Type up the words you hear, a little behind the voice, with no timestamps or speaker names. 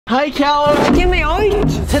Hi, Callum. Get me out.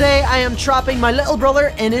 Today I am trapping my little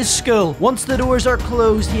brother in his school. Once the doors are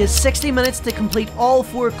closed, he has 60 minutes to complete all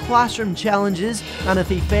 4 classroom challenges, and if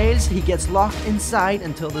he fails, he gets locked inside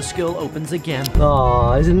until the school opens again.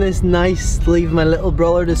 Aw, isn't this nice to leave my little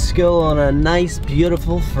brother to school on a nice,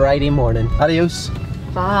 beautiful Friday morning. Adios.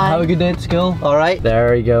 Bye. Have a good day at school. Alright,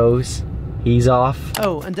 there he goes. He's off.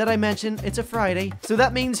 Oh, and did I mention it's a Friday? So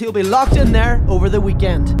that means he'll be locked in there over the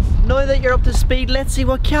weekend. Now that you're up to speed, let's see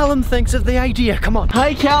what Callum thinks of the idea. Come on.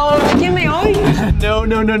 Hi, Callum. Get me out. No.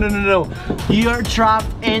 You are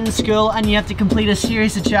trapped in school and you have to complete a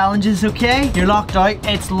series of challenges, okay? You're locked out.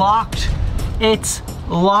 It's locked. It's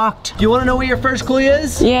locked. Do you want to know what your first clue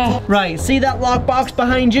is? Yeah. Right, see that lockbox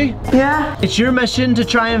behind you? Yeah. It's your mission to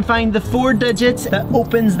try and find the 4 digits that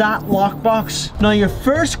opens that lockbox. Now your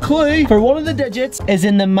first clue for one of the digits is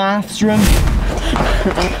in the maths room.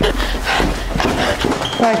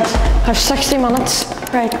 Right, I have 60 minutes.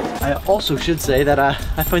 Right. I also should say that I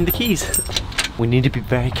found the keys. We need to be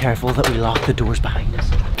very careful that we lock the doors behind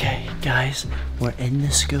us. Okay, guys, we're in the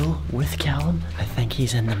school with Callum. I think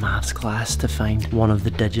he's in the maths class to find one of the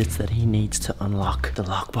digits that he needs to unlock the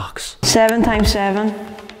lockbox. 7 times 7,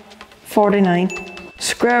 49.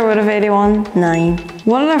 Square root of 81, 9.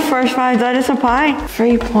 What are the first 5 digits of pi?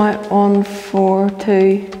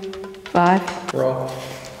 3.1425. Wrong.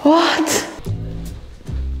 What?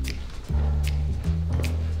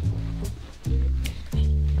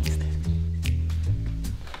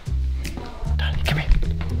 Danny, come here.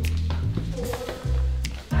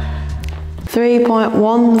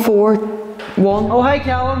 3.141. Oh, hi,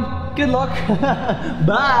 Callum. Good luck.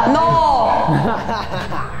 Bye. No!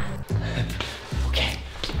 Okay,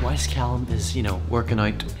 whilst Callum is, working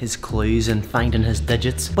out his clues and finding his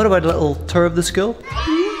digits, what about a little tour of the school?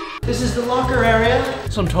 This is the locker area.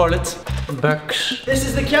 Some toilets. Books. This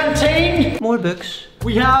is the canteen. More books.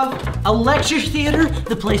 We have a lecture theatre,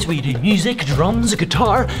 the place where you do music, drums, a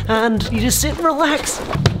guitar, and you just sit and relax.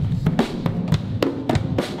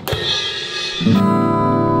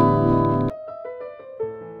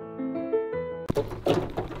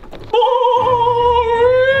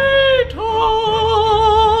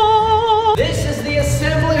 This is the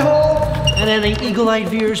assembly hall. And any eagle-eyed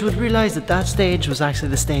viewers would realise that that stage was actually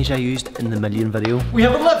the stage I used in the Million video. We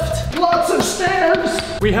have a lift, lots of stairs.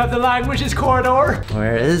 We have the languages corridor.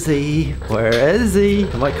 Where is he? Where is he?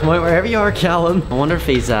 He might come out wherever you are, Callum. I wonder if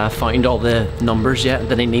he's found all the numbers yet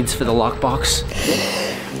that he needs for the lockbox.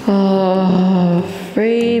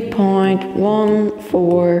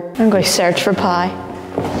 3.14. I'm going to search for pi.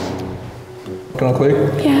 Got a clue?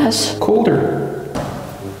 Yes. Colder.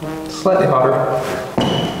 Slightly hotter.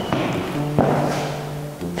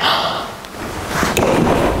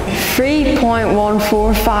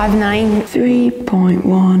 3.1459.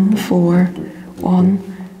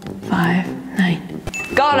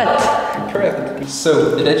 3.14159. Got it. Correct.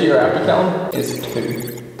 So the digit you're after, Callum, is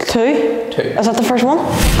 2. 2? 2. Is that the first one?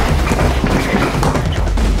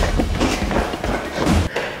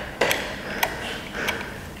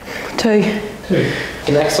 Two. 2.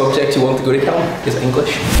 The next subject you want to go to, Callum, is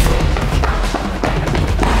English.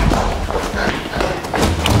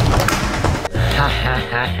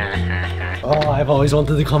 Oh, I've always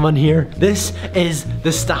wanted to come in here. This is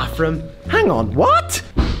the staff room. Hang on, what?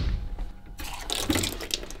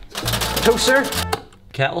 Toaster.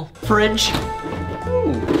 Kettle. Fridge.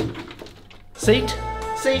 Ooh. Seats.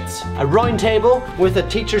 A round table with a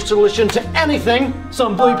teacher's solution to anything.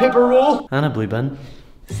 Some blue paper roll. And a blue bin.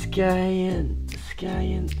 Science.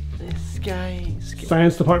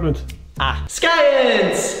 Science department.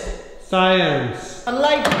 Science! Science. A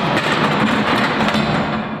light.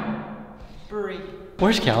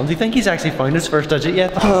 Where's Callum? Do you think he's actually found his first digit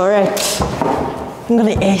yet? Alright. I'm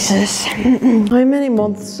gonna ace this. How many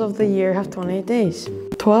months of the year have 28 days?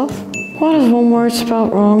 12? What is one word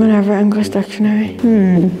spelled wrong in every English dictionary?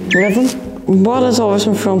 Rhythm. What is always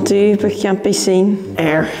in front of you but can't be seen?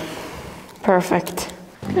 Air. Perfect.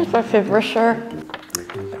 Here's my favourite shirt.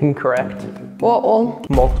 Incorrect. What one?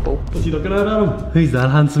 Multiple. What's he looking at, Adam? Who's that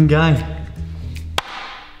handsome guy?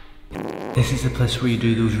 This is the place where you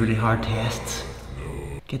do those really hard tests.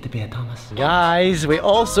 Get to bed, Thomas. Guys, we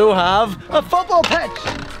also have a football pitch!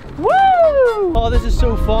 Woo! Oh, this is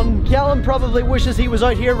so fun. Callum probably wishes he was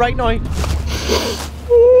out here right now.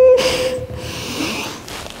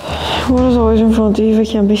 What is always in front of you but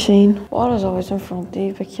can't be seen? What is always in front of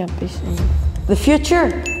you but can't be seen? The future!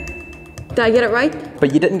 Did I get it right?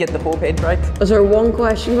 But you didn't get the whole page right. Is there one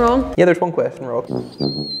question wrong? Yeah, there's one question wrong.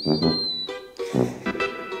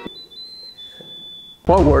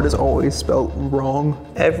 What word is always spelled wrong?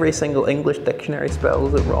 Every single English dictionary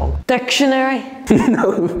spells it wrong. Dictionary?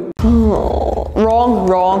 No. Oh,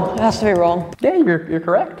 wrong. It has to be wrong. Yeah, you're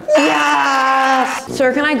correct. Yes!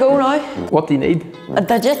 Sir, can I go now? What do you need? A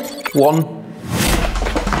digit. 1.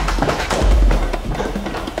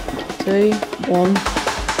 2, 1.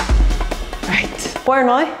 Right. Where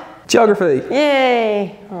now? Geography.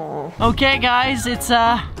 Yay! Okay guys, it's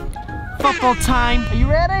football time. Are you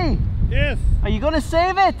ready? Yes. Are you gonna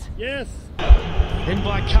save it? Yes. In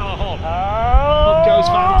by Callahan. Up goes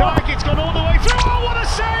Van Dijk. It's gone all the way through. Oh, what a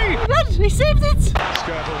save! Look, he saved it!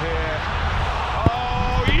 Skirtle here.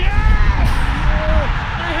 Oh, yeah!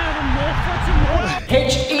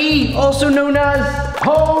 HE, also known as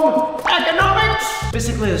home economics.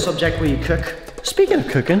 Basically the subject where you cook. Speaking of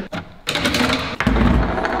cooking.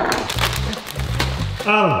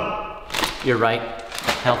 You're right.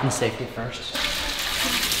 Health and safety first. I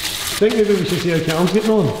think maybe we should see how Callum's getting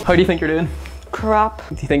on. How do you think you're doing? Crap.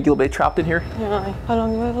 Do you think you'll be trapped in here? Yeah. How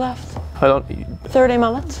long do we have left? How long? 30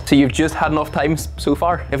 minutes. So you've just had enough time so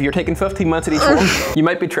far. If you're taking 15 minutes at each one, you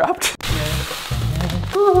might be trapped.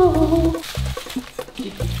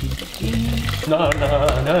 No.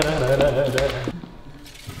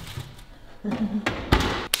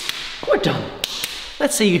 We're done.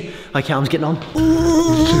 Let's see how Callum's getting on.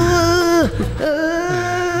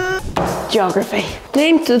 Geography.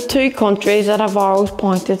 Name the 2 countries that have arrows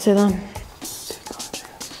pointed to them.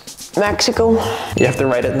 Mexico. You have to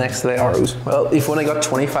write it next to the arrows. Well, you've only got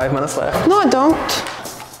 25 minutes left. No, I don't.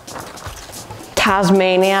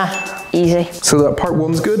 Tasmania. Easy. So that part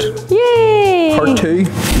 1's good. Yay! Part 2,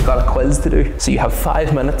 you've got a quiz to do. So you have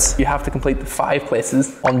 5 minutes. You have to complete the 5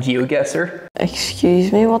 places on GeoGuessr.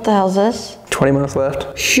 Excuse me, what the hell's this? 20 minutes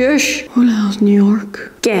left. Shush. What the hell's New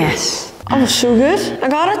York? Guess. I was so good. I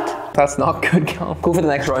got it. That's not good, Callum. Go for the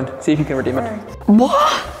next round. See if you can redeem it.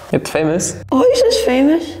 What? It's famous. Oh, is this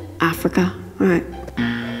famous? Africa. Right.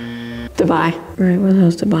 Dubai. Right, what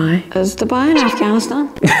else Dubai? Is Dubai in Afghanistan?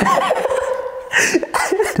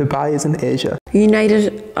 Dubai is in Asia.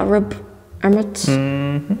 United Arab Emirates.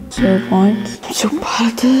 0 points. I'm so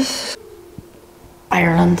bad at this.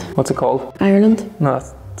 Ireland. What's it called? Ireland. No,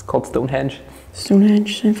 it's called Stonehenge.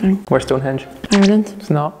 Stonehenge, same thing. Where's Stonehenge? Ireland. It's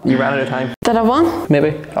not. You ran out of time. Did I win?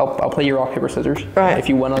 Maybe. I'll play you rock, paper, scissors. Right. If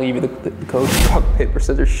you win, I'll give you the code. Rock, paper,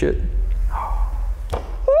 scissors, shoot.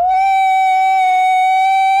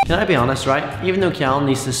 Can I be honest, right? Even though Callum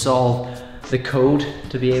needs to solve the code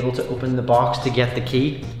to be able to open the box to get the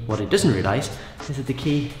key, what he doesn't realise is that the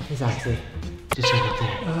key is actually just right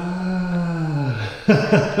there.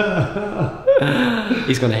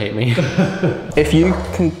 He's gonna hate me. If you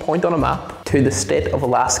can point on a map to the state of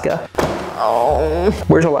Alaska. Oh.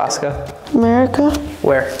 Where's Alaska? America.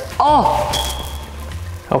 Where? Oh!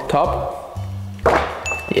 Up top?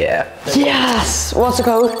 Yeah. Yes! What's the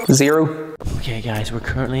code? 0. Okay guys, we're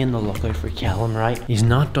currently in the lookout for Callum, right? He's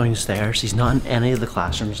not downstairs, he's not in any of the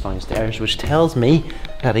classrooms downstairs, which tells me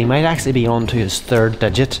that he might actually be on to his 3rd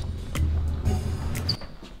digit.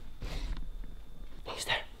 He's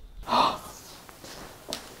there.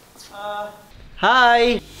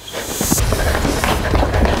 Hi!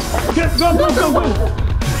 Go.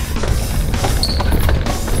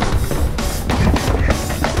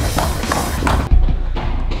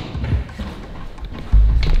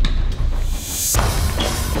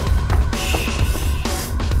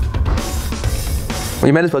 Well,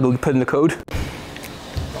 you might as well go put in the code.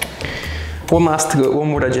 One last to go, one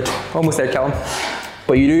more digit. Almost there, Callum.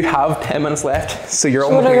 But you do have 10 minutes left, so you're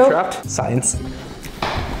almost going to get trapped. Science.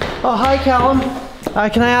 Oh, hi Callum.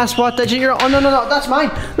 Can I ask what digit you're on? Oh, no, that's mine.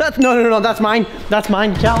 No, that's mine. That's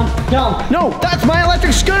mine, Callum. No, that's my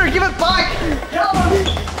electric scooter. Give it back. Callum.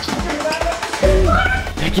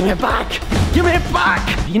 Give me it back. Give me it back.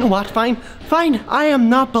 You know what? Fine. I am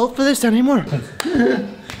not built for this anymore.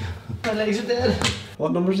 My legs are dead.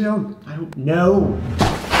 What number's he on? I don't know.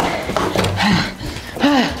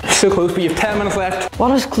 So close, but you have 10 minutes left.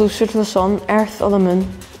 What is closer to the sun, Earth or the moon?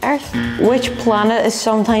 Earth. Which planet is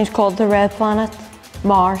sometimes called the red planet?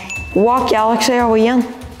 Mars. What galaxy are we in?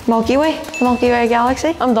 Milky Way? The Milky Way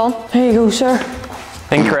galaxy? I'm done. Here you go, sir.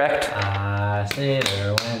 Incorrect. I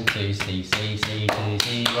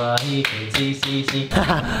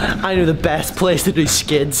know the best place to do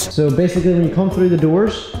skids. So basically when you come through the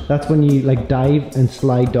doors, that's when you like dive and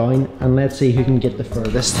slide down, and let's see who can get the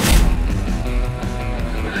furthest.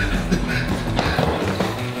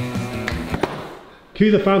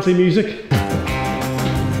 Cue the fancy music.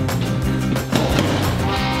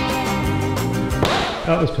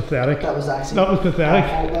 That was pathetic. That was actually That was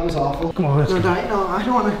pathetic. awful. That was awful. Come on, let's go. No, I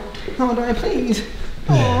don't want to. No, die, please.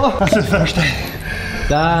 Oh. That's a Thursday.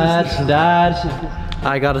 Dad.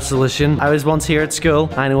 I got a solution. I was once here at school.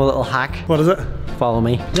 I know a little hack. What is it? Follow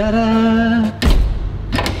me. Da-da!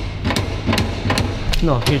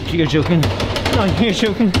 No, you're joking. No, you're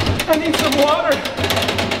joking. I need some water.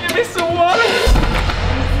 Give me some water.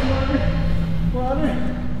 Water.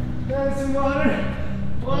 Give me some water.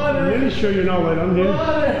 Water. I'm really sure you're not right on here.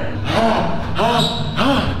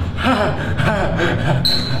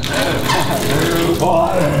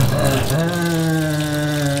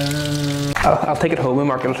 I'll take it home and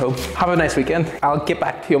mark it at home. Have a nice weekend. I'll get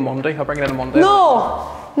back to you on Monday. I'll bring it in on Monday. No,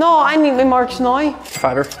 I need my marks now.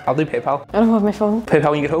 Fiver. I'll do PayPal. I don't have my phone. PayPal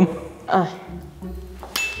when you get home?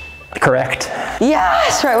 Correct.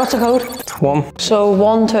 Yes! Right, what's the code? It's 1. So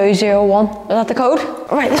 1201. Is that the code?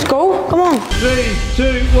 All right, let's go. Come on. 3,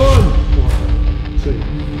 2, 1. 1, 2, 3,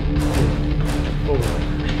 4,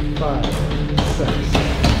 5, 6,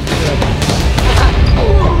 7.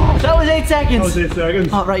 That was 8 seconds. That was 8 seconds.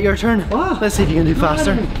 Oh, right, your turn. What? Let's see if you can do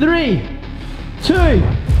faster. 3, 2,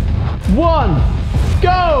 1,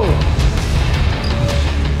 go!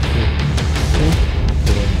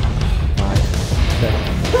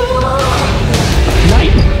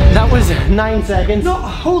 That was 9 seconds. No,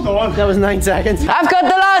 hold on. That was 9 seconds. I've got the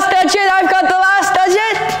last digit. I've got the last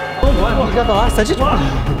digit. Oh, what? You got the last digit? What?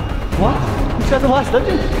 You got the last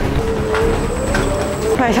digit?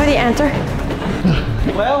 Right, how do you enter?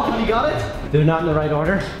 Well, have you got it? They're not in the right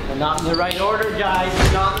order. They're not in the right order, guys.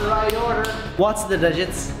 They're not in the right order. What's the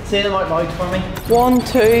digits? Say them out loud for me.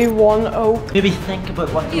 1210. Maybe think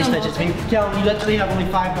about what those digits mean. Kel, you literally have only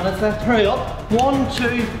 5 minutes left. Hurry up.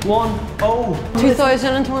 1210.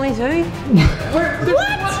 2022. What?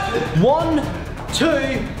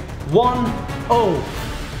 1210.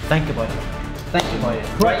 Think about it. Think about it.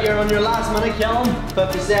 Right, you're on your last minute, Kellen.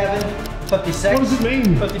 57, 56. What does it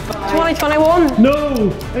mean? 55. 2021.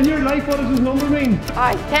 No! In your life, what does this number mean?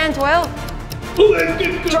 Alright, 10, 12.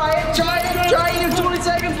 Try it. You have 20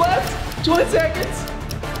 seconds left. 20 seconds.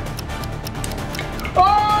 Oh!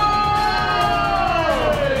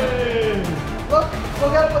 Look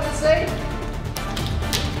at what it say.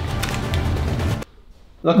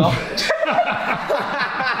 Look up.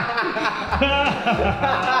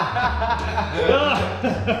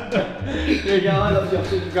 Here you go, I love you.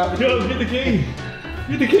 Grab the Go, get the key.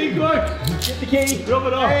 Get the key, quick. Get the key. Rub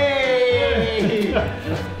it off. Hey!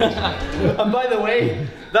 And by the way,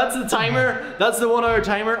 that's the timer. That's the 1 hour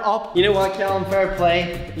timer up. You know what, Callum? Fair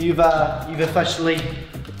play. You've officially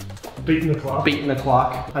Beating the clock. beaten the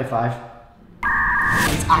clock. High five.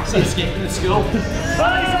 He's actually escaping the school.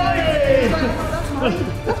 Hey!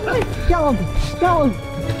 Callum,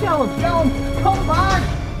 come back.